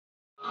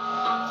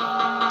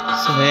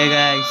सो है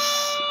guys,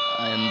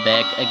 I am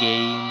back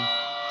again.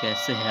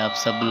 कैसे हैं आप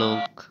सब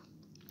लोग?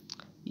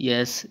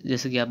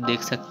 जैसे कि आप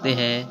देख सकते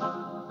हैं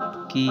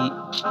कि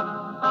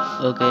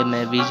ओके,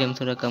 मैं बीजीएम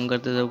थोड़ा कम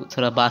करते तो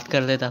थोड़ा बात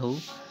कर लेता हूँ।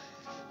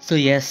 सो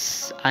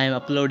I am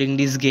uploading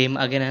this game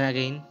again and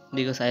again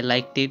because I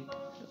like it.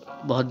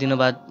 बहुत दिनों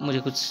बाद मुझे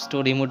कुछ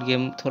स्टोरी मोड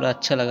गेम थोड़ा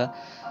अच्छा लगा,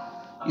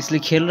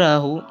 इसलिए खेल रहा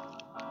हूँ।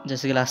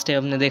 जैसे कि लास्ट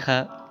टाइम आपने देखा,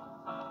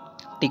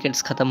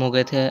 टिकट्स ख़त्म हो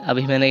गए थे,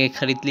 अभी मैंने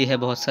खरीद ली है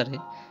बहुत सारे,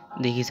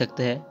 देख ही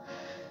सकते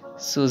हैं।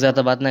 सो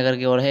ज़्यादा बात ना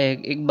करके, और है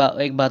एक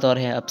बात और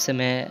है, अब से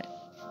मैं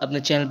अपने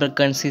चैनल पर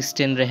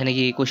कंसिस्टेंट रहने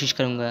की कोशिश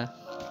करूँगा।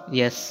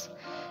 Yes,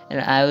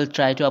 and I will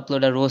try to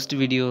upload a roast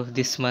video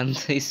this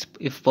month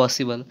if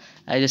possible.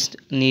 I just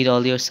need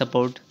all your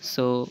support,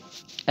 so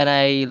and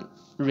I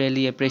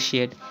really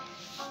appreciate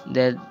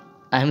that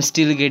I am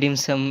still getting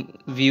some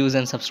views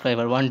and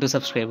subscriber, 1 2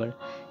 subscriber.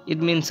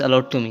 It means a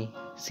lot to me,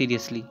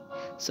 seriously.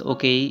 So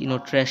okay,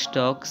 trash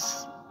talks,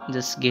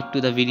 just get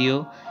to the video.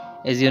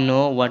 As you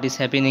know what is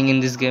happening in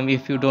this game.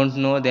 If you don't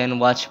know, then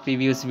watch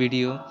previous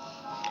video.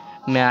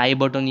 मैं आई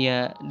button या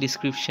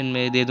description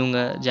में दे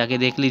दूंगा, जाके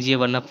देख लीजिए,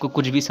 वरना आपको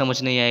कुछ भी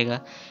समझ नहीं आएगा।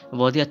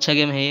 बहुत ही अच्छा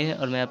गेम है ये,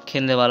 और मैं अब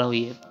खेलने वाला हूँ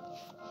ये।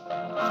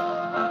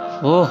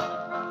 ओह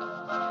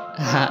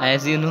हाँ,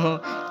 एज यू नो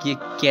ये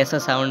कैसा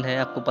साउंड है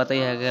आपको पता ही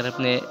है, अगर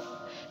अपने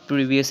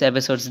प्रीवियस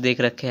एपिसोड्स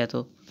देख रखे हैं तो।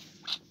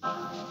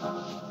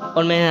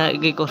 और मैं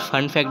एक और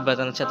फन फैक्ट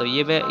बताना चाहता हूँ,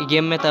 ये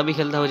गेम मैं तभी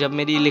खेलता हूँ जब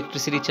मेरी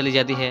इलेक्ट्रिसिटी चली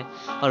जाती है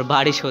और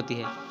बारिश होती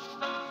है।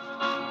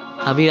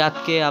 अभी रात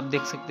के आप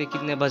देख सकते हैं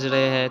कितने बज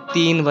रहे हैं,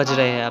 3 बज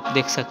रहे हैं, आप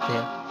देख सकते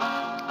हैं।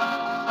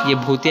 ये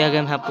भूतिया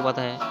गेम है, आपको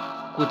पता है,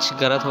 कुछ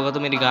गलत होगा तो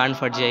मेरी गांड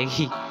फट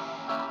जाएगी।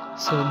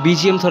 सो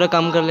बीजीएम थोड़ा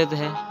कम कर लेते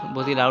हैं,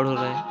 बहुत ही लाउड हो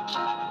रहा है।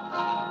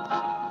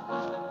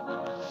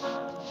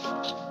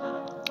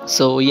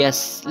 So yes,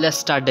 let's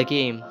start the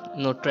game.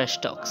 No trash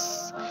talks.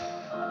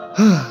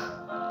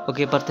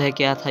 Okay, पता है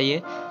क्या था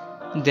ये?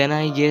 Then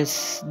I guess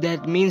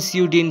that means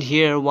you didn't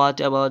hear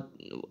about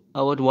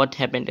what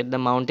happened at the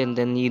mountain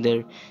then either.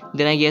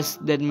 Then I guess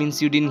that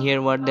means you didn't hear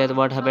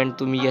what happened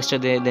to me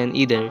yesterday then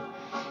either.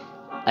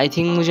 I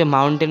think मुझे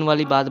mountain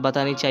वाली बात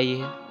बतानी चाहिए।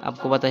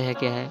 आपको पता है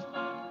क्या है?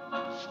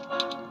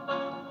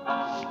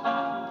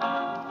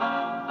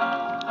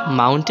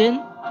 Mountain?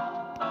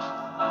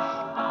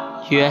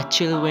 You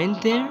actually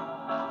went there?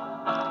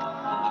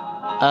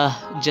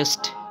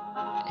 Just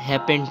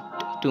happened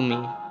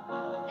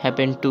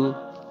to.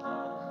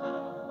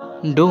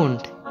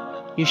 Don't.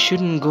 You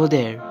shouldn't go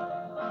there.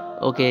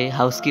 Okay,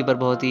 housekeeper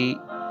बहुत ही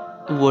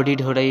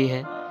worried हो रही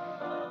है.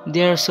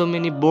 There are so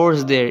many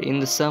boars there in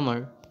the summer.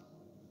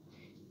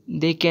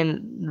 They can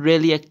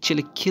really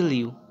actually kill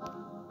you.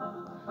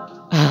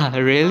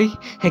 Really?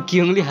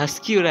 क्यों उंगली हंस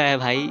क्यों रहा है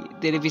भाई?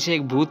 तेरे पीछे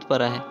एक भूत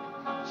पड़ा है.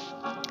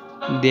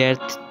 They are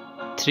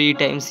 3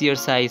 times your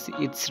size.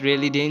 It's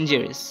really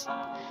dangerous.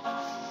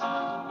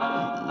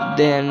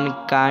 Then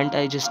can't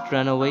I just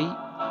run away?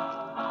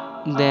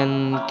 Then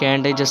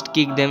can't I just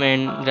kick them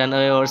and run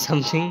away or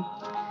something?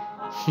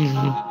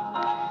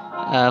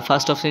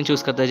 First option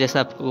choose करता है, जैसा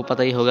आपको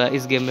पता ही होगा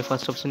इस गेम में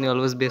फर्स्ट ऑप्शन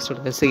ऑलवेज बेस्ट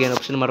होता है, सेकेंड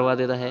ऑप्शन मरवा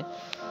देता है।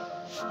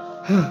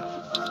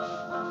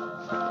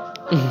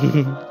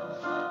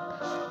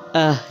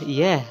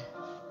 Yeah,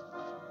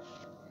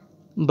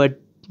 but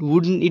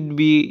wouldn't it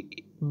be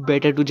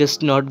better to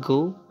just not go?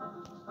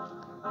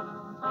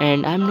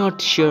 And I'm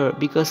not sure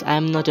because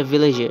I'm not a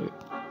villager,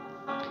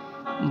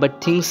 but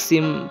things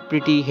seem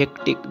pretty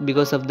hectic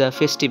because of the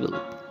festival.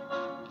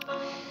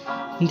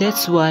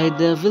 That's why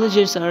the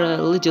villagers are a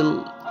little,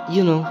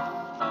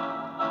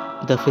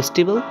 The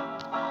festival?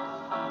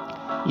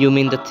 You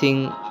mean the thing?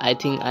 I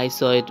think I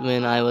saw it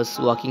when I was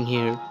walking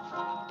here.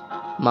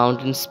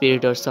 Mountain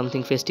spirit or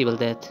something festival,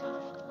 that.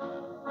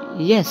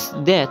 Yes,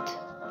 that.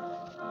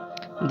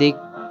 They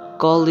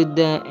call it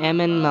the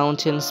Amen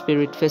Mountain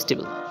Spirit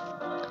Festival.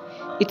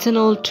 It's an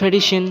old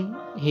tradition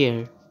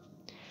here.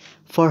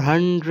 For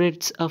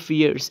hundreds of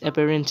years,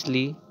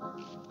 apparently.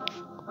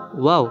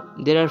 Wow,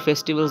 there are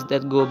festivals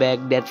that go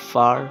back that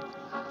far.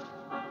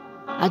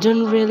 I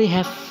don't really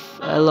have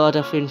a lot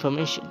of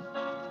information.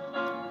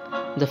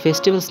 The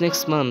festival's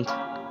next month.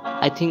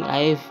 I think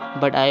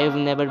but I have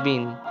never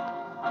been.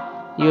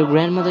 Your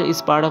grandmother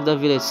is part of the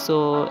village, so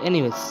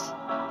anyways.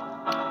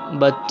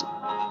 But,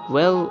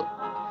 well,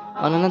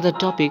 on another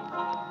topic,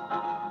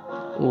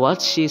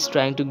 what she's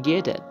trying to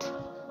get at?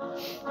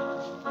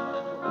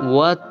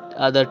 What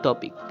other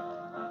topic?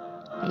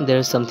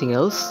 There's something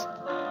else?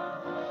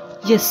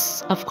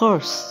 Yes, of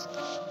course.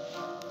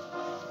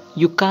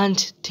 You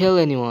can't tell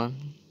anyone.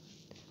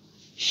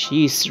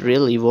 She's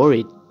really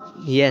worried.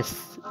 Yes,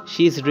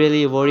 she's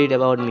really worried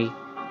about me.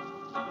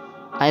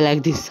 I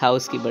like this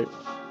housekeeper.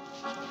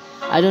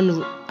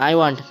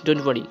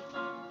 Don't worry.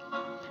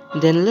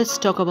 Then let's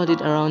talk about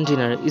it around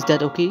dinner. Is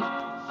that okay?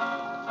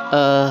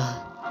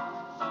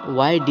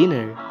 Why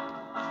dinner?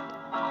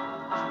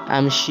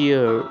 I'm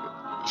sure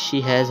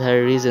she has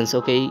her reasons,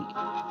 okay?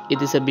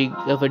 It is a big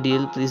of a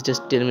deal. Please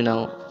just tell me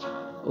now.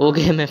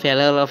 Okay, मैं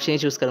पहला वाला option ही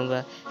choose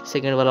करूँगा,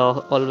 second वाला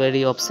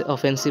already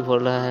offensive हो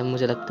रहा है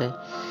मुझे लगता है।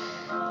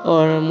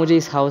 और मुझे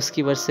इस हाउस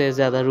कीपर से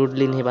ज़्यादा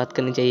रूडली नहीं बात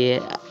करनी चाहिए.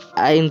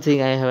 I don't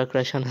think I have a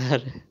crush on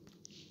her.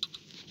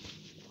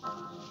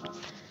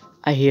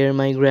 I hear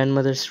my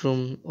grandmother's room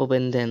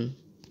open then.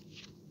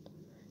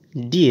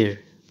 Dear.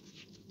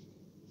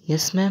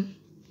 Yes, ma'am.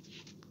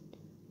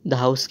 The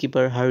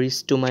housekeeper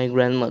hurries to my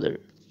grandmother.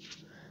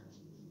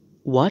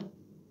 What?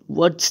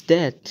 What's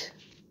that?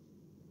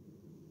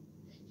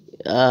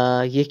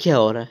 ये क्या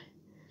हो रहा है?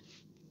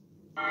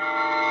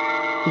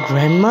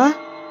 Grandma?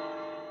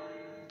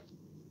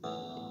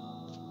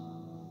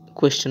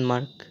 Question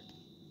mark.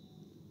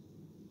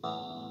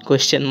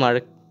 Question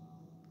mark.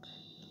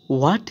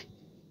 What?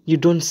 You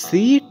don't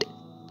see it?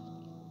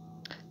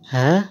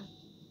 Huh?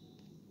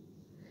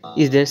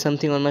 Is there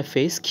something on my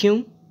face,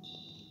 Kyung?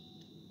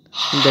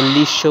 The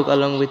leash shook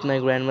along with my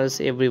grandmother's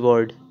every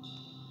word.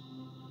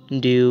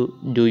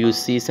 Do you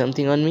see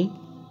something on me?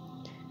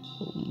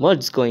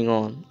 What's going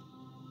on?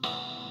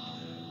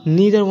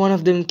 Neither one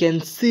of them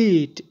can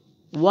see it.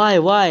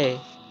 Why?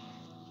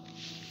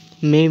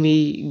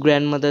 Maybe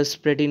grandmother's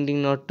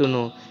pretending not to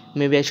know.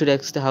 Maybe I should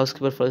ask the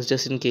housekeeper first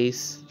just in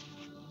case.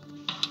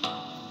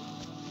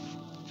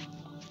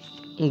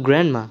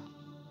 Grandma,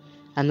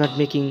 I'm not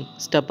making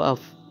stuff up.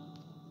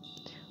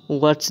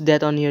 What's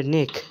that on your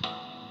neck?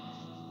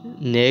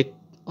 Neck?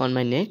 On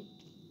my neck?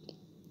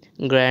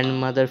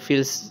 Grandmother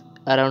feels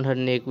around her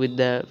neck with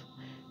the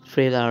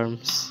frail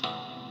arms.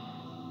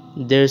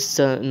 There's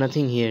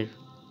nothing here.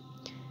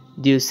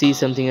 Do you see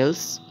something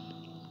else?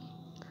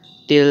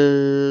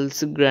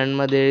 Tells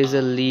grandma there is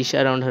a leash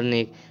around her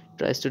neck.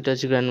 Tries to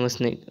touch grandma's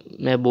neck.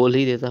 मैं बोल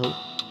ही देता हूँ.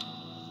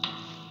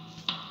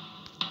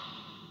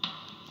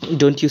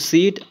 Don't you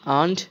see it,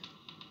 aunt?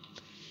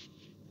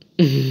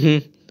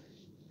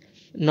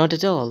 Not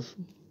at all.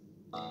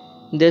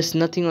 There's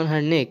nothing on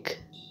her neck.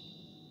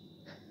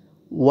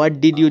 What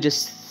did you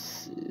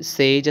just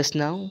say just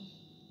now?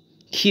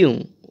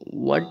 Kyung,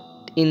 what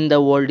in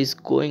the world is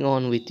going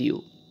on with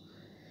you?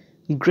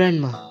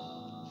 Grandma,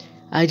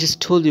 I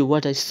just told you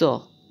what I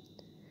saw.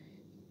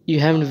 You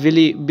haven't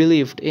really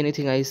believed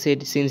anything I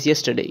said since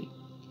yesterday.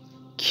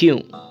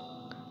 Kyung,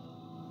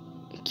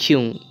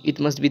 it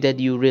must be that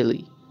you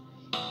really.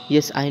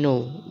 Yes, I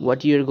know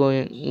what you're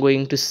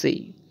going to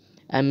say.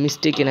 I'm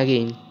mistaken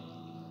again.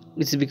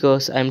 It's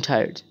because I'm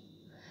tired.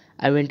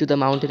 I went to the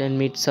mountain and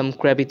met some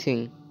crappy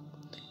thing.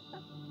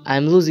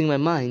 I'm losing my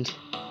mind.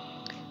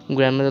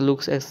 Grandmother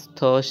looks as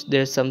though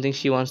there's something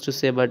she wants to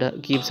say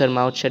but keeps her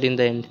mouth shut in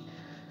the end.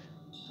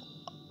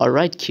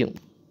 Alright, Kyung.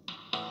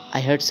 I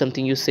heard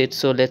something you said,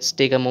 so let's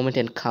take a moment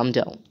and calm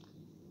down.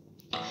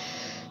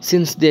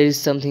 Since there is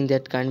something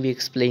that can't be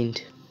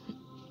explained,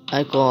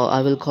 I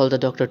will call the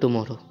doctor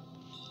tomorrow.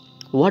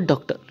 What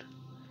doctor?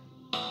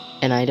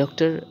 An eye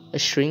doctor? A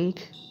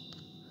shrink?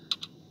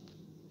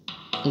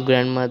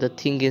 Grandma, the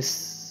thing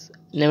is...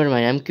 Never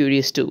mind, I'm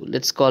curious too.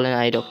 Let's call an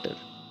eye doctor.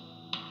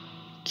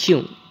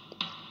 Kyung.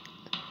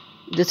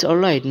 That's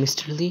alright,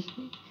 Mr. Lee.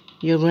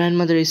 Your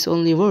grandmother is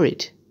only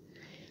worried.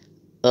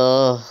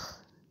 Ugh.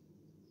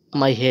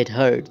 My head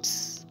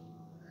hurts.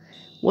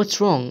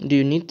 What's wrong? Do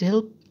you need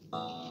help?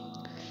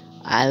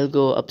 I'll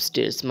go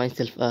upstairs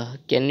myself.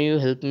 Can you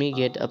help me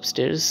get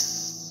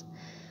upstairs?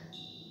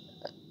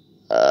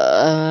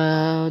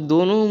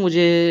 दोनों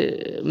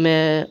मुझे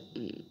मैं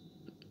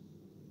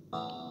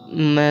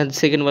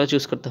second वाला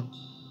choose करता हूँ.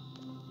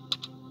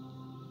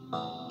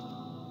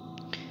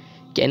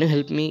 Can you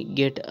help me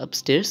get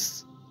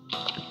upstairs?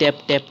 Tap,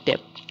 tap,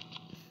 tap.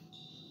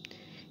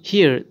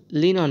 Here,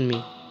 lean on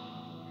me.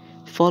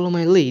 Follow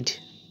my lead.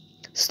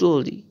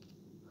 Slowly.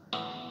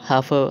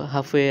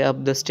 Halfway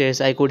up the stairs,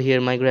 I could hear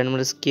my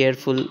grandmother's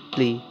careful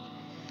plea.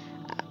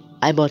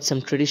 I bought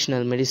some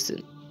traditional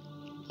medicine.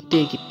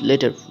 Take it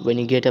later when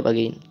you get up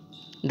again.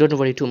 Don't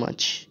worry too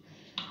much.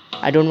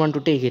 I don't want to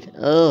take it.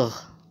 Ugh.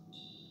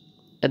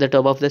 At the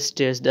top of the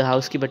stairs, the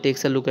housekeeper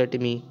takes a look at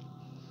me.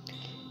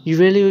 You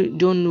really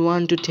don't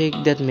want to take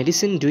that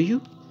medicine, do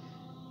you?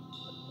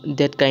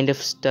 That kind of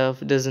stuff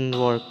doesn't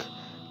work.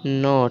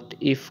 Not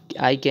if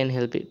I can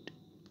help it.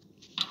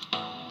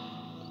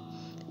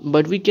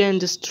 But we can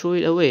just throw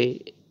it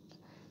away.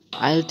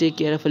 I'll take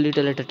care of a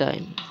little at a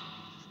time.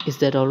 Is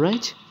that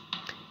alright?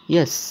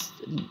 Yes.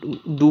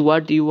 Do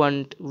what you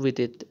want with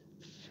it.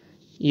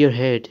 Your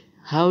head.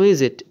 How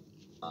is it?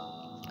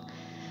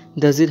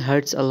 Does it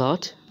hurt a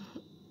lot?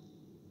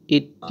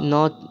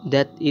 Not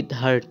that it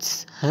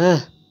hurts. Huh.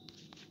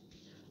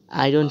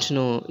 I don't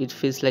know. It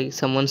feels like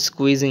someone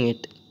squeezing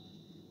it.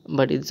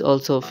 But it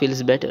also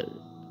feels better.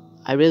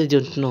 I really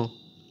don't know.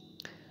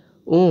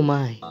 Oh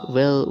my.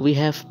 Well, we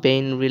have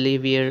pain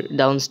relief here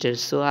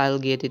downstairs, so I'll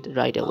get it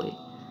right away.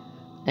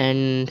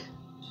 And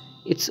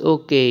it's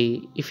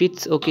okay. If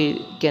it's okay,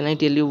 can I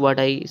tell you what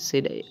I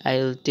said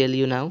I'll tell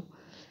you now?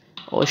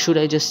 Or should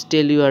I just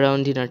tell you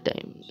around dinner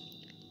time?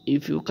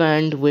 If you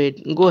can't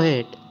wait, go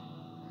ahead.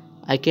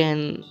 I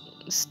can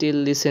still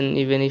listen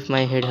even if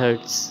my head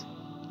hurts.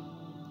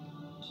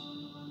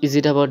 Is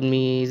it about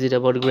me? Is it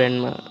about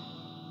grandma?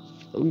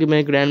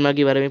 मैं grandma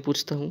के बारे में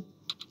पूछता हूँ.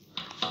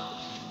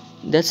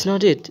 That's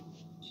not it.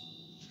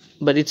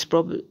 but it's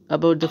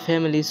about the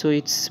family, so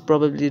it's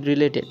probably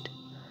related.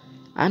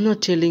 I'm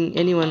not telling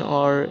anyone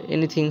or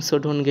anything, so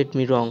don't get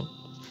me wrong.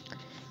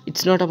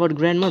 It's not about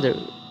grandmother.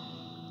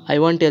 I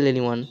won't tell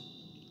anyone.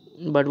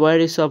 But why are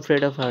you so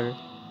afraid of her?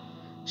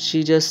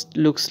 She just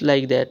looks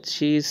like that.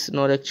 She is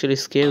not actually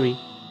scary.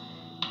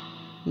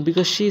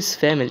 Because she is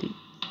family.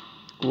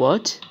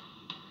 What?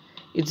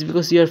 It's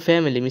because you are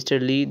family, Mr.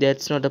 Lee.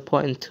 That's not the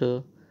point.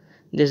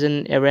 There's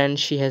an errand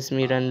she has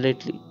me run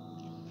lately.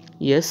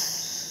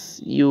 Yes,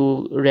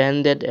 you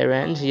ran that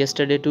errand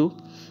yesterday too.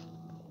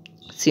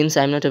 Since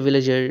I'm not a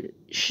villager,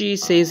 she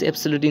says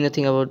absolutely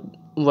nothing about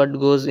what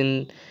goes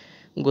on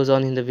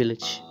in the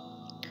village.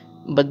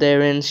 But the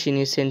errands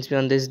she sends me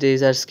on these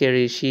days are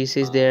scary. She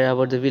says they're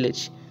about the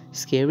village.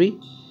 Scary?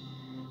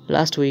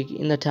 Last week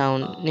in the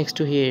town next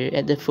to here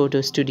at the photo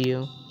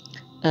studio.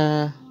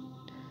 Uh,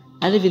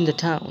 I live in the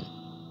town.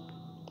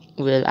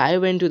 Well, I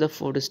went to the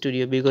photo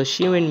studio because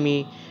she went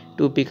me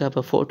to pick up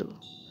a photo.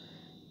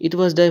 It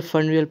was the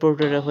fun real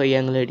portrait of a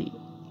young lady.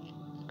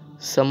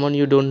 Someone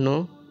you don't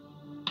know?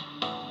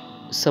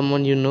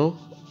 Someone you know?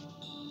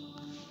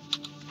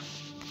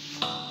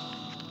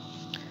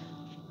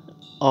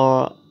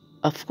 Or,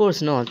 of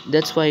course not.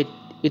 That's why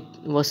it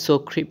was so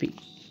creepy.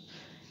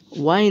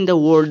 Why in the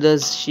world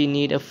does she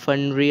need a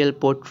fun real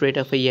portrait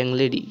of a young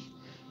lady?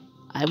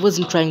 I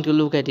wasn't trying to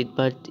look at it,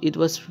 but it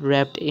was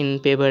wrapped in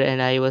paper and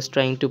I was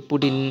trying to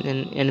put in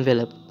an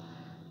envelope.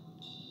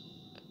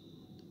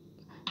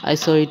 I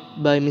saw it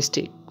by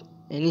mistake.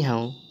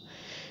 Anyhow,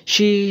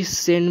 she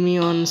sent me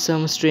on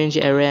some strange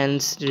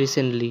errands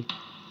recently.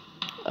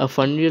 A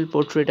fun real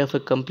portrait of a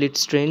complete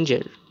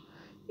stranger.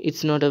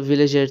 It's not a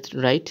villager,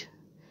 right?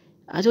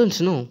 I don't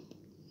know.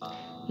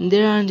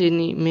 There aren't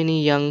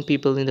many young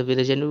people in the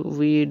village and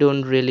we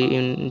don't really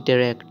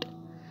interact.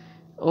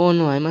 Oh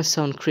no, I must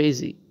sound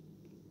crazy.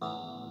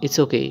 It's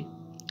okay.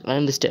 I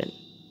understand.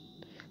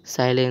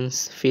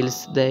 Silence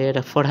fills the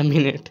air for a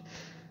minute.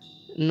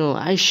 No,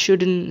 I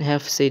shouldn't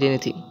have said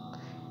anything.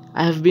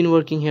 I have been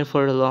working here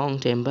for a long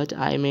time, but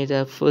I made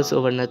a fuss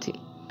over nothing.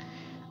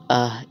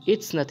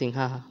 It's nothing,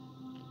 haha.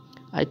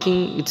 I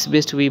think it's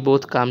best we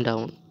both calm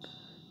down.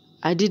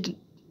 I did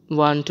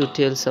want to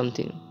tell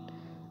something.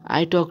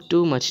 I talked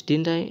too much,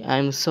 didn't I?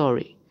 I'm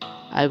sorry.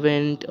 I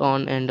went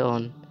on and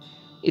on.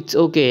 It's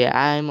okay,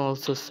 I'm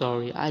also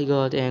sorry. I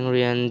got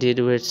angry and did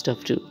weird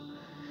stuff too.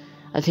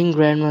 I think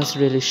Grandma's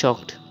really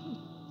shocked.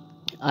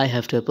 I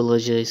have to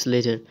apologize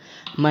later.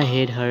 My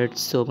head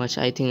hurts so much,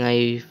 I think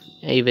I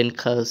even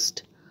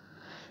cursed.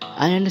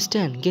 I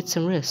understand, get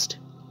some rest.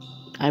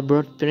 I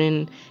brought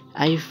pen.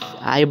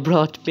 I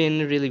brought pen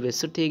relievers,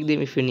 so take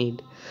them if you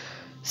need.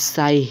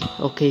 Sigh.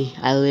 Okay,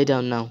 I'll lay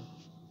down now.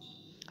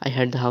 I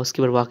heard the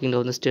housekeeper walking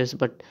down the stairs,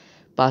 but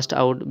passed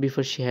out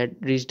before she had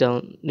reached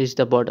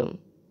the bottom.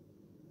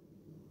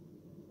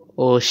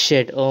 Oh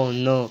shit! Oh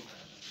no!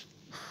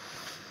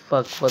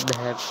 Fuck! What the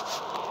heck?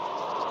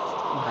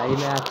 भाई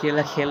मैं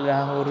अकेला खेल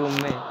रहा हूँ room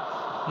में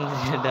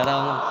मुझे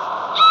डराओ मत.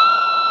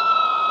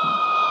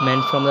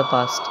 Men from the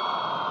past.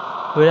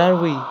 Where are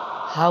we?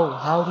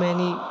 How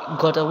many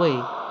got away?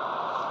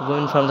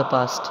 Women from the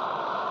past.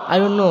 I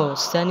don't know.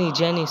 Sunny,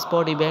 Jenny,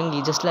 Spotty,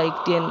 Bangy, just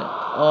like 10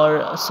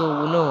 or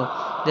so. No,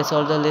 that's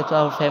all the left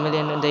our family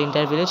and the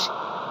entire village.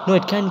 No,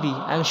 it can't be.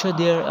 I'm sure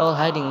they're all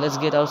hiding. Let's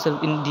get ourselves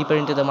deeper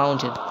into the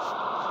mountain.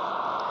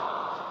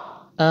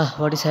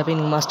 What is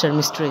happening, Master,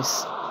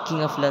 Mistress,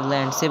 King of the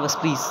land? Save us,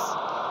 please.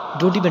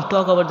 Don't even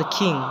talk about the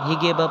king. He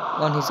gave up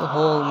on his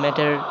whole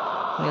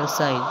maternal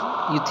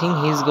side. You think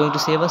he's going to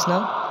save us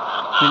now?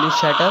 Will you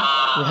shut up?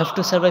 We have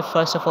to survive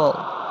first of all.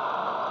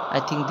 I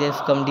think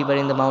they've come deeper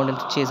in the mountain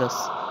to chase us.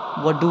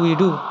 What do we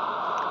do?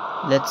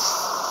 Let's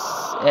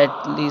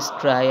at least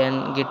try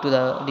and get to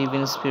the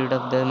divine spirit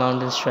of the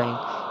mountain shrine.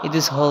 It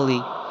is holy.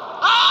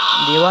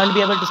 They won't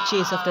be able to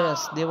chase after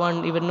us. They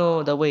won't even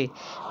know the way.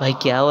 भाई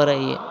क्या हो रहा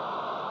है?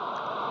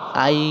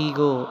 I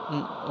go.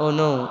 Oh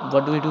no,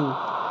 what do we do?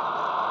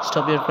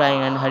 Stop your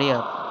crying and hurry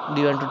up.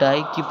 Do you want to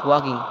die? Keep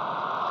walking.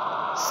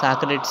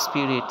 Sacred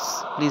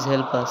spirits, please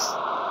help us.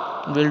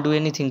 We'll do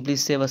anything.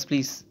 Please save us,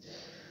 please.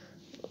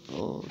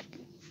 Oh,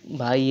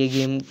 भाई ये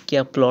game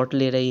क्या plot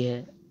ले रही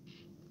है?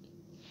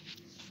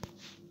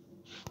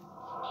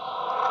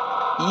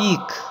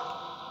 Eek!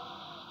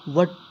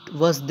 What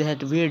was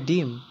that weird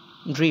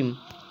dream?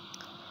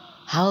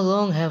 How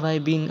long have I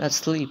been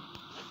asleep?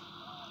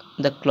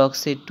 The clock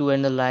said 2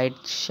 and the light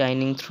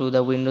shining through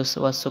the windows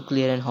was so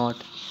clear and hot.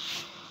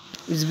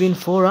 It's been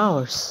 4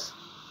 hours.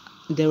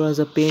 There was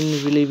a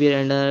pain reliever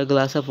and a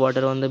glass of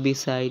water on the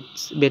bedside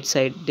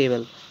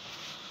table.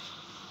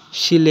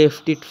 She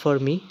left it for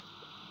me.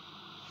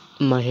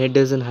 My head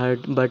doesn't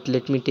hurt, but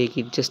let me take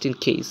it just in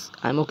case.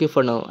 I'm okay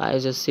for now. I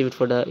just save it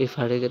for the if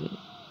I again.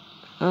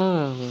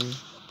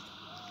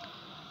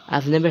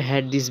 I've never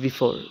had this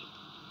before.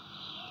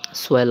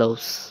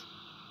 Swallows.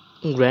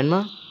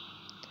 Grandma?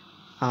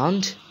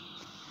 Aunt?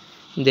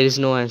 There is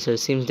no answer.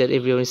 Seems that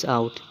everyone is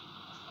out.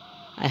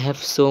 I have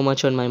so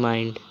much on my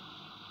mind.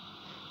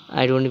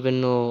 I don't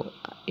even know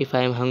if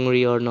I am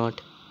hungry or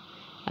not.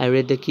 I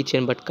read the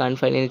kitchen but can't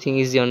find anything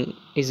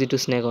easy to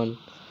snack on.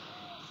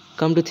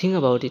 Come to think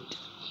about it,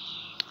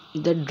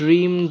 the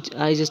dream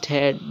I just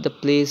had, the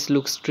place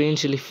looks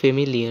strangely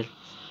familiar.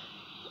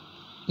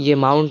 ये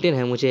mountain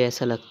है, मुझे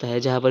ऐसा लगता है,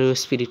 जहाँ पर वो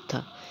spirit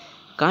था.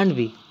 Can't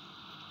be.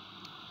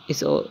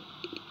 Is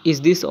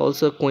is this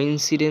also a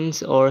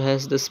coincidence, or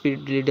has the spirit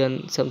really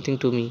done something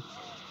to me?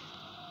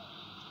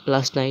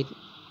 Last night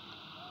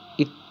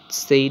it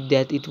said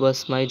that it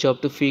was my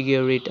job to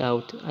figure it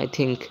out. I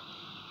think.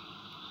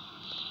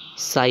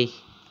 Sigh.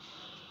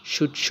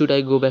 Should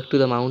I go back to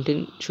the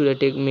mountain? Should I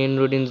take main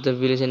road into the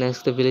village and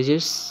ask the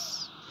villagers?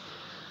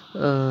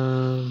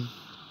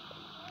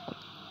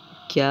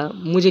 क्या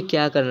मुझे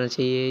क्या करना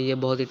चाहिए, ये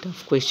बहुत ही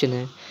tough question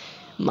है.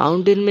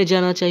 Mountain में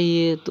जाना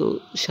चाहिए तो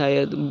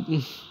शायद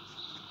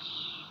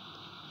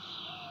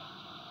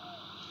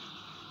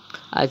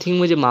आई थिंक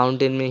मुझे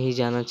माउंटेन में ही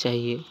जाना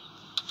चाहिए.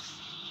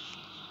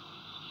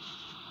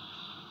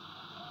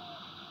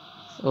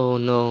 Oh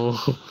no.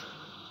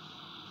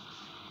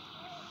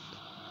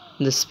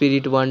 The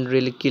spirit won't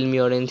really kill me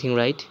or anything,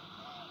 right?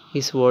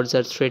 His words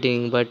are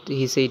threatening, but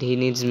he said he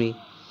needs me.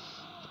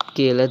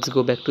 Okay, let's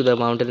go back to the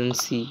mountain and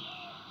see.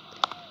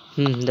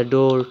 The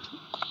door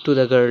to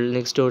the girl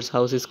next door's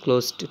house is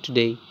closed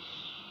today.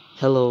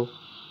 Hello.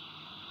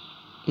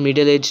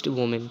 Middle-aged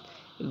woman.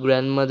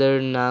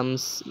 Grandmother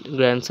Nam's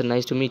grandson.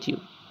 Nice to meet you.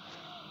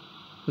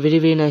 Very,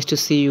 very nice to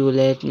see you.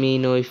 Let me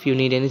know if you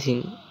need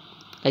anything.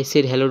 I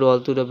said hello to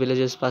all to the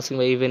villagers passing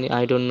by, even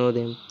I don't know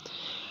them.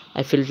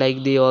 I felt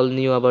like they all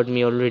knew about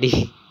me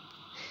already.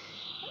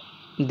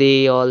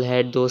 They all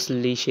had those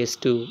leashes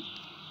too.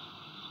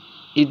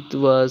 It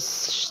was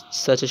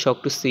such a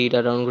shock to see it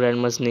around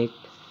grandma's neck.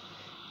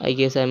 I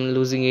guess I'm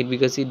losing it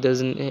because it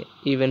doesn't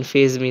even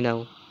faze me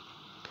now.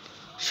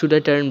 Should I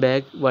turn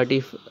back? What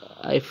if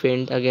I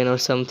faint again or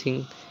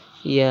something?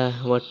 Yeah,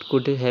 what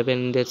could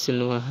happen? That's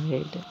in my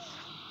head.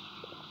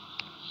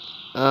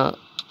 Uh,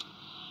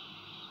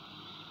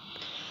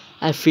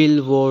 I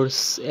feel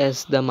worse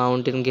as the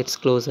mountain gets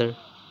closer.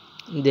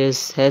 There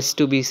has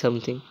to be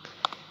something.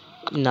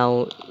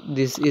 Now,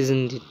 this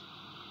isn't it.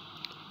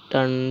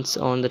 Turns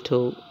on the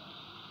toe.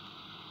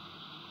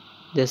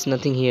 There's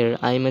nothing here.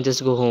 I may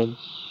just go home.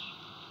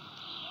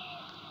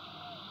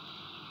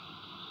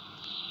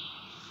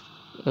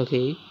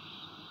 Okay.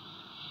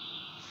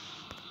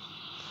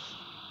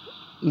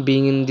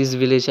 Being in this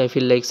village, I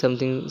feel like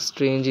something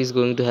strange is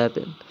going to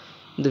happen.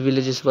 The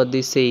village is what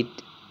they said.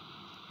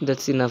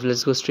 That's enough.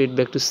 Let's go straight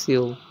back to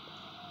Seoul.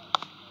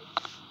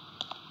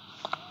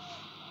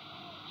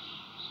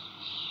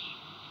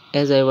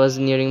 As I was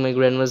nearing my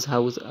grandma's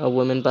house, a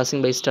woman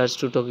passing by starts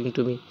to talking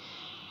to me.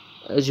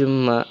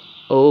 Ajumma,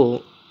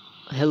 oh,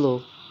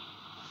 hello,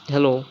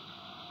 hello.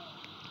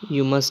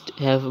 You must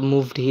have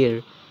moved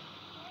here.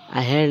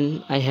 I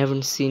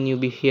haven't seen you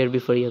be here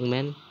before, young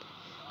man.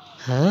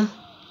 Huh?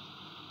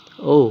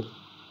 Oh,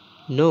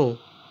 no.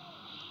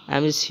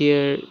 I'm just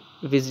here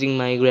visiting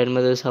my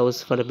grandmother's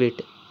house for a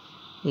bit.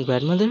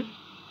 Grandmother?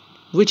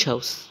 Which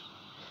house?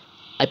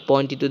 I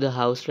pointed to the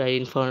house right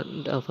in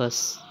front of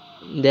us.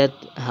 That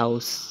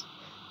house.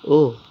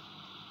 Oh,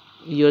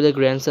 you're the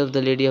grandson of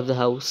the lady of the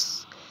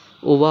house.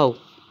 Oh wow.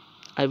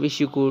 I wish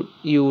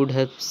you would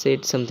have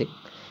said something.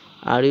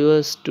 Are you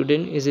a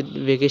student? Is it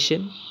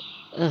vacation?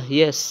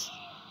 Yes,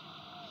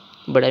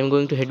 but I'm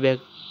going to head back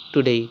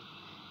today.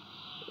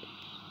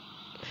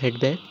 Head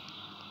back?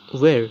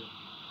 Where?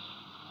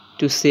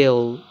 To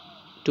Seoul,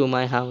 to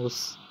my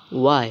house.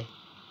 Why?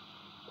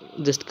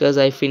 Just cause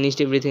I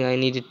finished everything I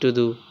needed to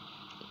do.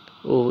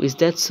 Oh, is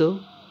that so?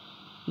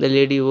 The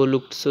lady who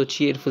looked so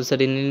cheerful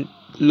suddenly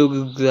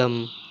looked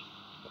glum.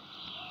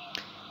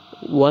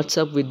 What's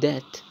up with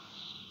that?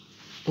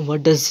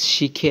 What does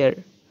she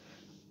care?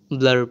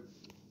 Blurb.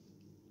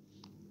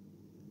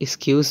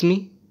 Excuse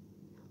me?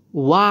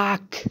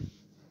 Whack!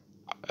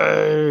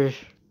 Urgh.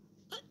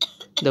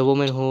 The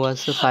woman who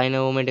was fine a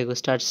moment ago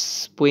starts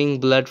spewing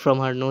blood from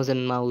her nose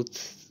and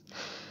mouth.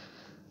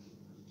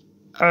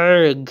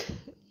 Urgh!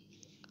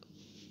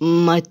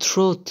 My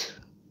throat!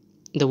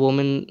 The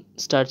woman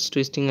starts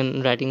twisting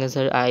and writing as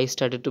her eyes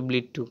started to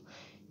bleed too.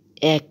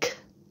 Eck!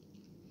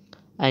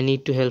 I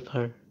need to help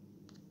her.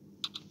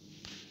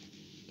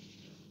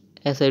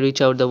 As I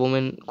reach out, the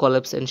woman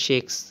collapses and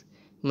shakes.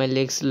 My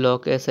legs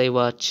lock as I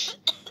watch.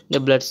 The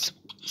blood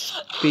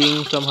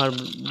spewing from her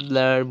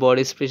blood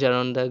body splash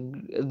around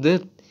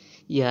the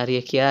यार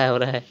ये क्या हो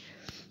रहा है?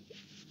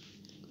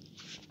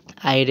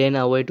 I ran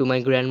away to my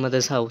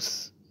grandmother's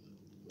house.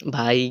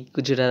 भाई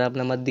कुछ डर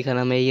अपना मत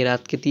दिखाना, मैं ये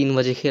रात के 3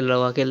 बजे खेल रहा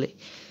हूँ अकेले.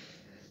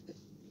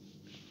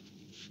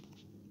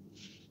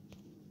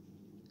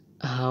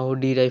 How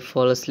did I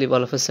fall asleep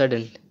all of a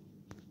sudden?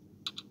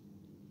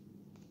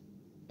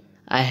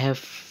 I have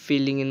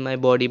feeling in my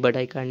body but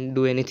I can't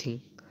do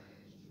anything.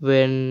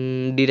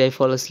 When did I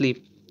fall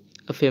asleep?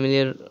 A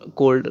familiar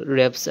cold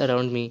wraps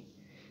around me.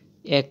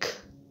 Eck.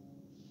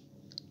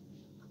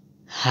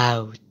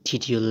 How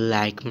did you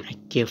like my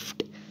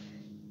gift?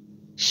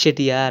 Shit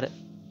yaar,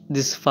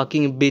 this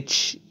fucking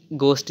bitch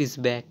ghost is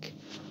back.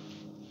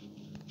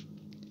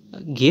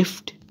 A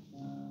gift?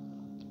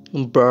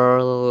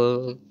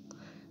 Brr,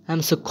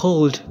 I'm so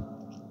cold.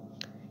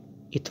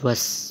 It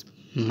was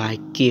my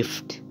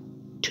gift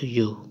to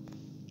you.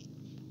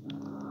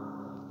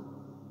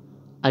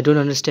 I don't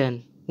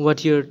understand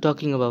what you're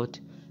talking about.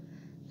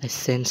 I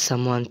sent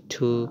someone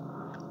to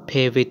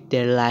pay with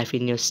their life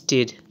in your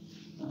stead.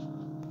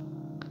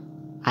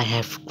 I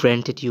have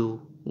granted you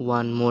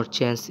one more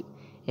chance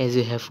as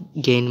you have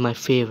gained my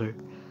favor.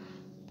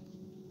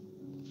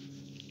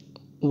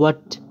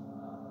 What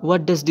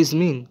what does this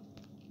mean?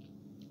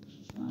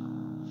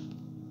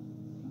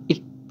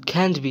 It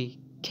can't be,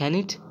 can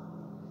it?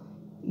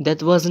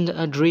 That wasn't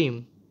a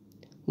dream.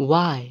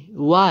 Why?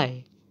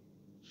 Why?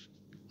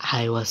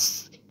 I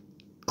was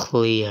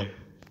clear.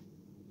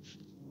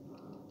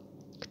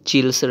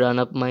 Chills run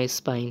up my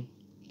spine.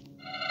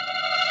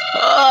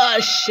 Ah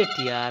shit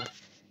यार.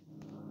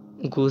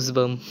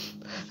 Goosebump.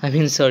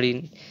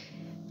 Sorry.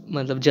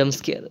 मतलब jump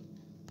scare.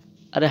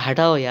 अरे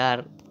हटाओ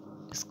यार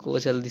इसको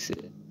जल्दी से.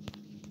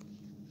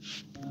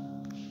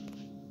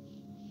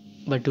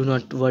 But do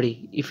not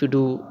worry. If you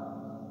do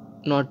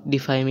not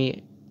defy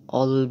me,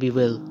 all will be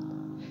well.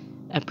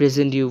 I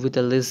present you with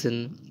a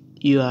lesson.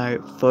 You are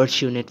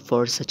fortunate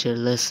for such a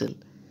lesson.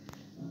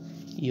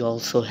 You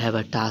also have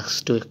a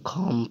task to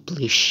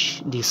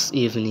accomplish this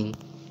evening.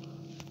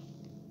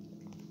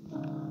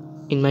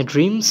 In my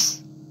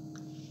dreams,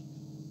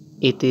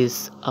 it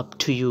is up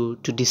to you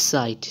to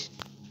decide.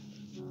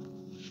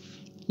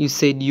 You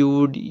said you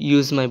would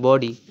use my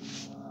body.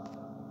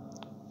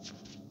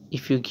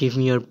 If you give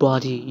me your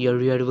body, your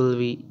reward will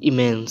be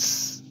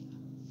immense.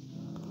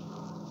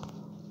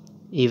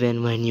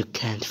 Even when you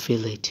can't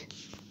feel it.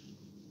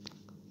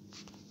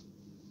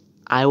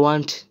 I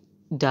won't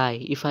die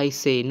if I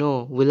say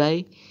no, will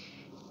I?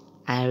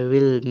 I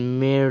will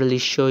merely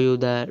show you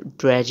the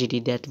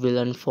tragedy that will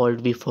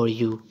unfold before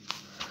you.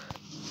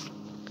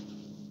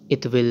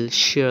 It will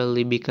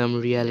surely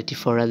become reality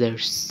for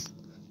others,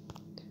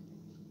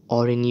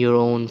 or in your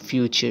own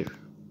future.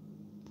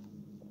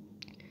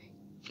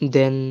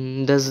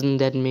 Then doesn't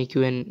that make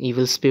you an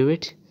evil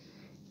spirit?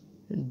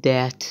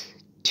 That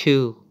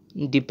too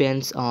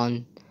depends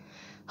on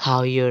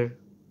how you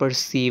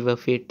perceive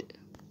of it.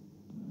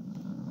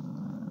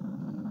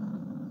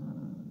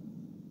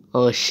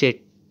 Oh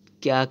shit,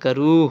 क्या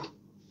करूँ?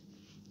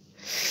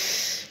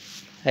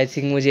 I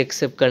think मुझे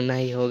accept करना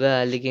ही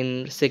होगा,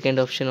 लेकिन second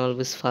option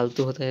always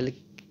फालतू होता है.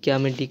 क्या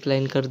मैं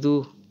डिक्लाइन कर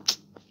दूँ?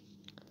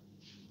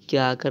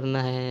 क्या करना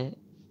है?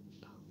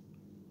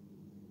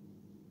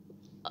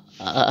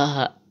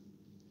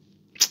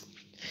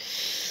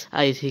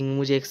 आई थिंक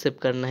मुझे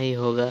एक्सेप्ट करना ही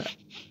होगा,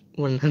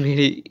 वरना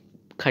मेरी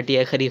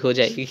खटिया खरी हो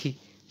जाएगी.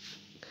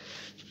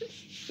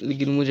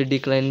 लेकिन मुझे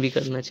डिक्लाइन भी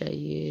करना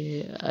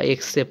चाहिए. I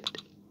accept.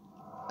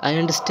 I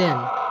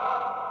understand.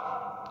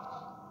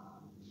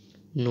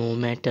 No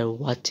matter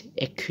what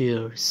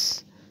occurs,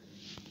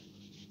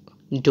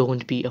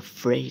 don't be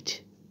afraid.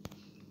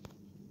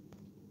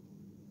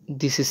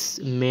 This is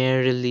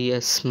merely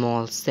a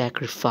small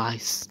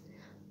sacrifice.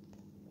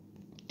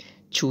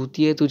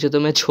 चूतिए, तुझे तो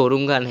मैं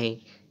छोड़ूंगा नहीं.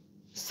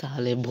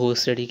 साले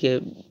भोसड़ी के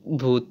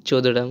भूत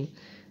चोदड़म.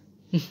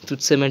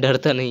 तुझसे मैं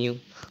डरता नहीं हूँ.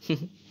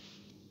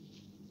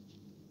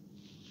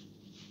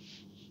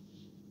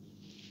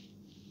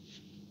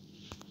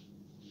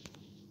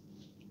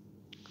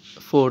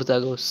 4th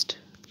August.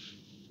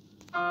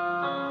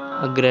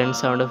 A grand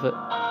sound of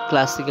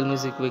classical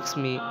music wakes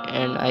me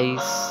and I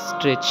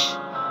stretch.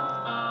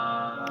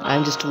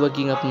 I'm just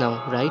waking up now,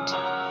 right?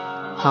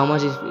 How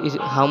much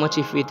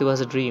if it was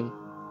a dream?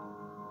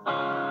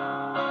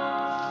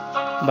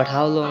 But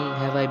how long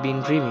have I been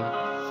dreaming?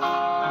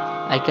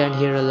 I can't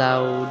hear a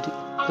loud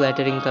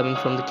clattering coming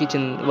from the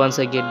kitchen once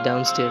I get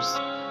downstairs.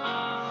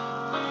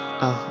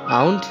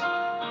 Aunt?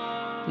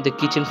 The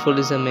kitchen floor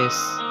is a mess.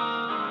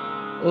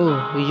 Oh,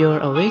 you're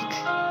awake?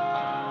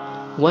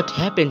 What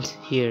happened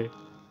here?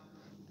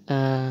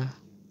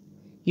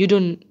 You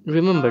don't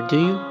remember, do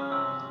you?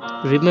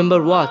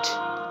 Remember what?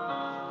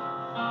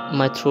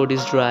 My throat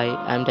is dry.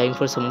 I'm dying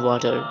for some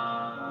water.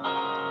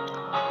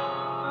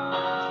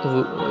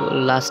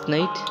 Last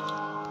night?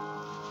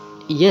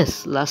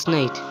 Yes, last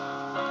night.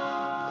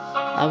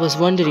 I was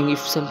wondering if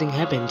something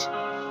happened.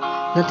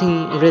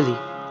 Nothing really.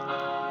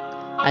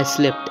 I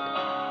slept.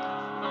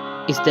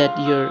 Is that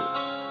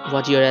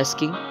what you're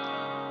asking?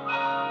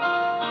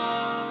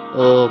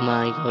 Oh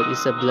my god,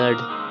 it's a blood.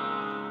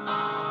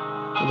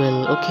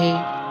 Well, okay.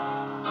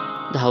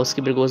 The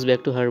housekeeper goes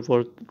back to her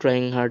work,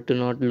 trying hard to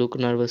not look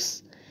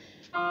nervous.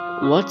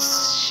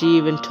 What's she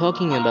even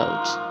talking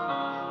about?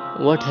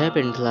 What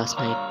happened last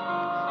night?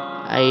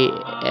 I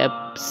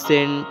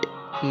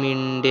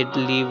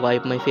absent-mindedly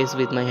wipe my face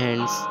with my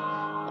hands.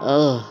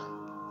 Ugh.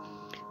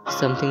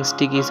 Something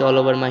sticky is all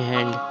over my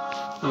hand.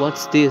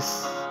 What's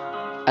this?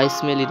 I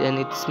smell it and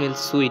it smells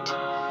sweet.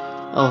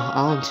 Oh,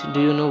 Aunt,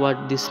 do you know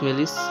what this smell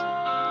is?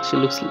 She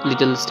looks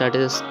little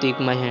startled as I stick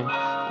my hand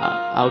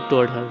out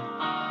toward her.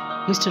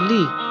 Mr.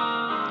 Lee,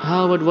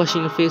 how about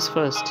washing your face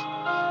first?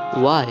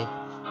 Why?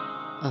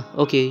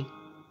 Okay.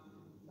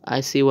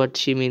 I see what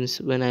she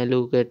means when I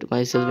look at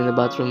myself in the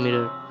bathroom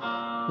mirror.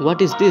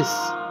 What is this?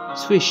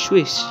 Swish,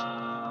 swish.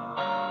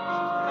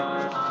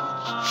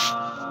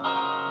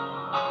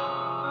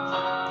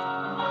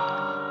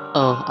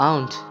 Oh,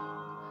 aunt.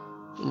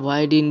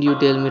 Why didn't you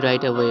tell me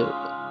right away?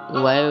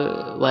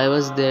 Why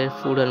was there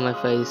food on my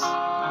face?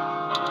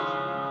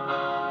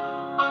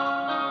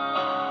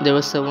 There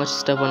was so much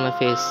stuff on my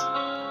face.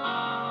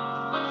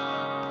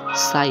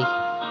 Sigh.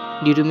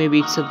 Did you maybe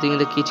eat something in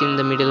the kitchen in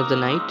the middle of the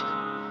night?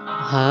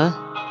 Huh?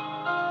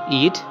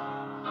 Eat?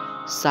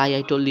 Sigh,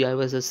 I told you I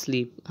was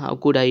asleep. How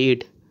could I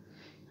eat?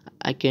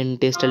 I can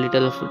taste a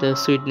little of the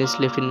sweetness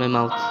left in my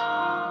mouth.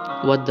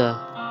 What the?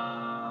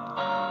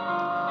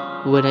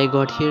 When I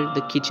got here,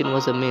 the kitchen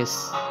was a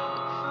mess.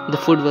 The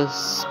food was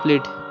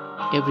split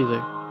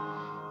everywhere.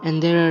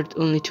 And there are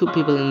only 2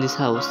 people in this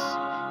house.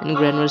 And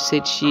Grandma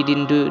said she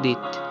didn't do it.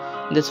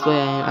 That's why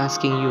I am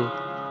asking you.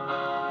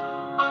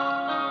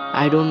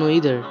 I don't know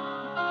either.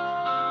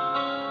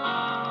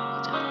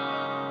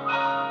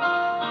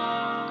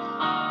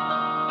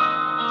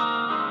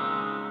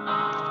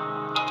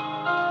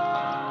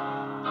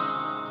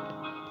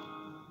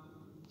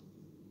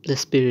 The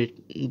spirit.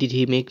 Did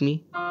he make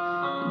me?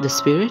 The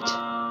spirit?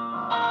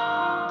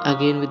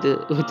 Again with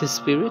the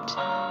spirit?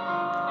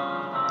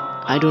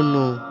 I don't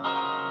know.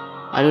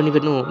 I don't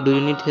even know. Do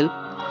you need help?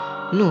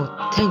 No,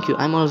 thank you.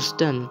 I'm almost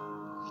done.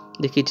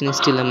 The kitchen is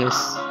still a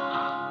mess.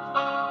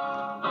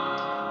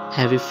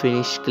 Have you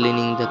finished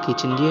cleaning the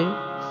kitchen, dear?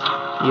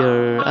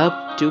 You're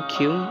up to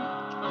Kyung?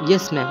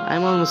 Yes, ma'am.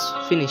 I'm almost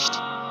finished.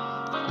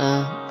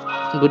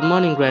 Good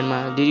morning,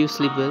 Grandma. Did you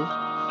sleep well?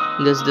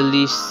 That's the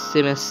least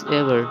same as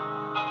ever.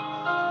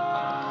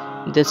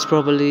 That's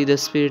probably the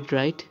spirit,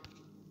 right?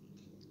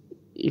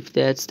 If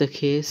that's the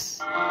case.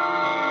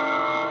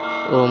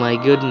 Oh my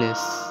goodness.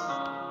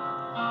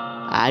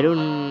 I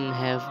don't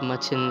have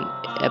much an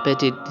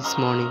appetite this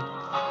morning.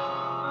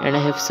 And I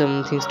have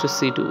some things to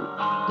see to.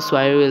 So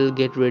I will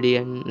get ready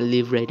and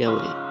leave right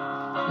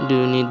away. Do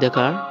you need the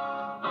car?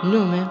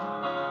 No, ma'am.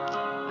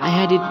 I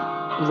had it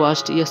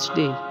washed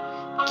yesterday.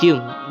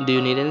 Kyung, do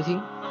you need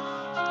anything?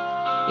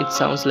 It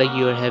sounds like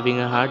you are having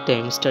a hard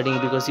time studying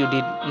because you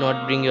did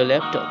not bring your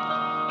laptop.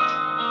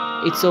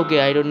 It's okay,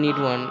 I don't need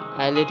one.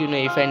 I'll let you know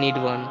if I need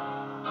one.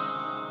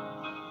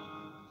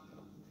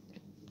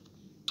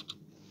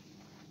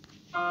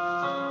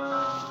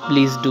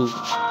 Please do.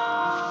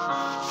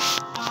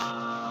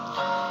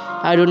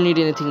 I don't need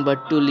anything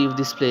but to leave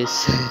this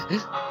place.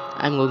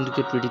 I'm going to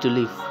get ready to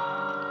leave.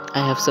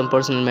 I have some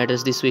personal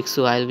matters this week,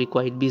 so I'll be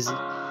quite busy.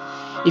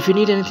 If you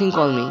need anything,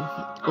 call me.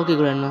 Okay,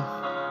 Grandma.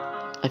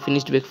 I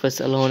finished breakfast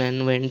alone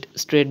and went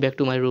straight back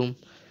to my room.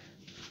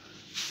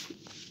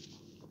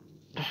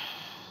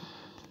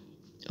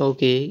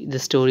 Okay, the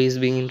story is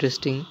being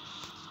interesting.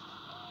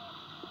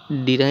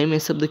 Did I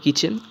mess up the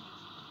kitchen?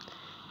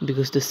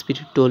 Because the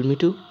spirit told me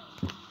to?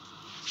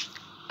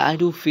 I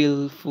do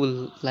feel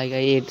full, like I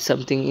ate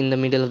something in the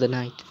middle of the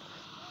night.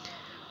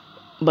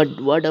 But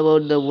what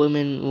about the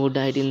woman who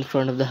died in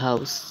front of the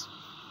house?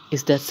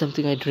 Is that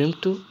something I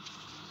dreamed too?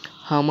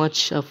 How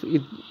much of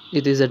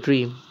it is a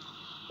dream?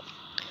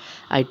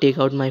 I take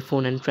out my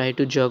phone and try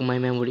to jog my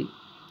memory.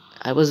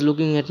 I was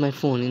looking at my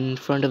phone in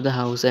front of the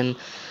house and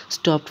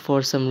stopped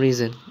for some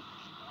reason.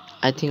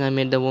 I think I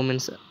made the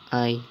woman's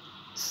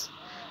eyes.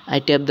 I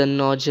tapped the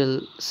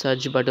nozzle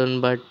search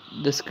button but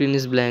the screen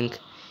is blank.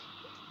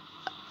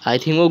 I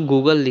think वो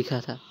Google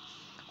लिखा था.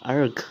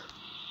 Arg.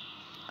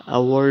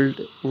 A world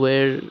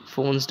where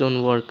phones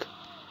don't work.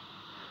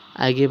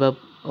 I gave up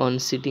on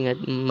sitting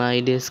at my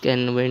desk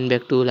and went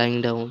back to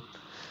lying down.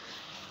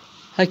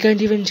 I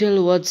can't even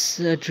tell what's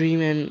a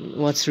dream and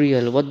what's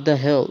real. What the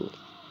hell?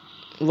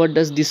 What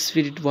does this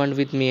spirit want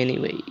with me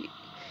anyway?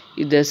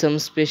 Is there some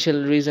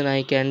special reason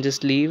I can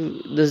just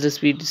leave? Does the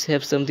spirit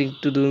have something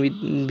to do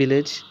with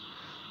village?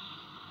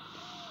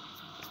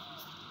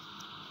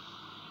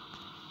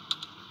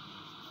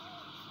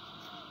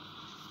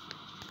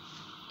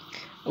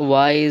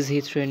 Why is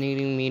he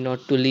threatening me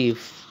not to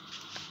leave?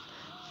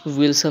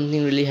 Will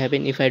something really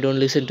happen if I don't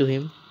listen to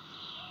him?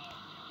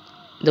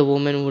 The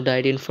woman who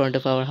died in front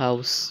of our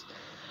house.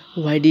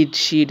 Why did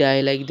she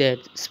die like that,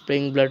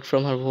 spraying blood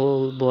from her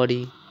whole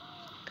body?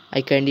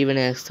 I can't even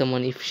ask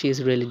someone if she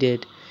is really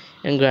dead.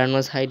 And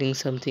grandma's hiding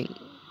something.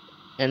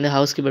 And the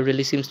housekeeper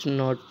really seems to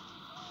not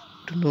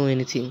to know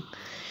anything.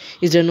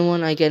 Is there no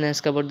one I can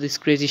ask about this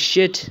crazy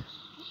shit?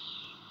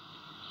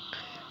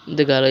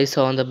 The girl I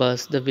saw on the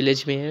bus, the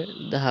village mayor,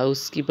 the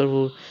housekeeper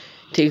who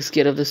takes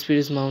care of the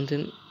spirits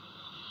mountain.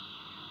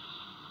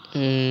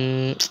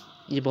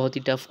 ये बहुत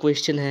ही tough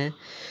question है.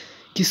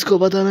 किसको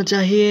बताना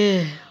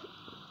चाहिए?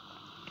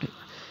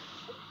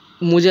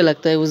 मुझे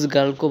लगता है उस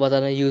गर्ल को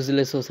बताना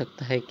यूजलेस हो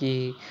सकता है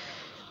कि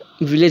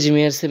विलेज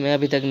मेयर से मैं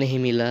अभी तक नहीं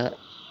मिला.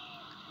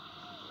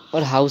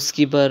 और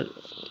हाउसकीपर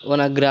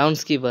वरना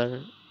ग्राउंड्स कीपर,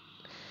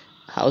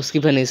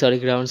 हाउसकीपर नहीं sorry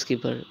grounds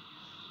keeper.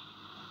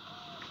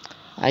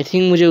 I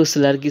think मुझे उस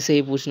लड़की से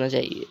ही पूछना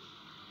चाहिए.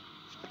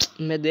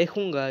 मैं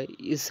देखूंगा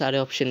इस सारे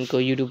ऑप्शन को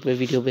यूट्यूब पे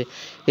वीडियो पे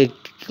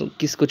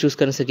किसको चूज़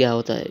करने से क्या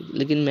होता है,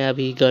 लेकिन मैं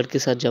अभी गर्ल के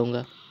साथ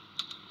जाऊंगा.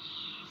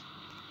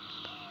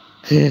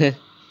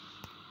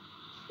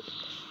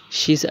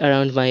 She's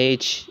around my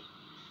age,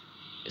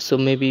 so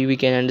maybe we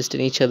can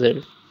understand each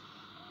other.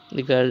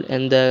 The girl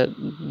and the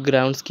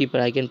groundskeeper,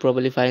 I can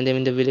probably find them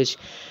in the village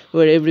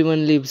where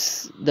everyone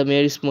lives. The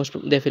mayor is most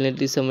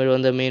definitely somewhere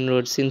on the main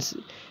road, since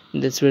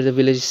that's where the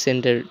village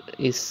center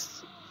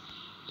is.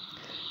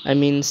 I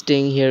mean,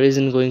 staying here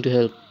isn't going to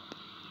help.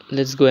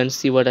 Let's go and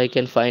see what I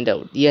can find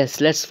out. Yes,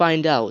 let's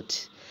find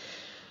out.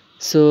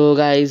 So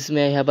guys,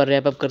 मैं यहाँ पर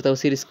wrap up करता हूँ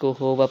series को।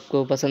 Hope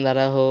आपको पसंद आ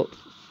रहा हो।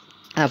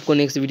 आपको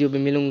नेक्स्ट वीडियो पे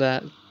मिलूँगा।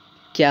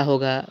 क्या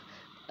होगा,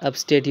 अब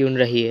स्टे ट्यून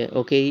रहिए।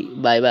 Okay,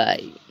 bye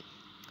bye.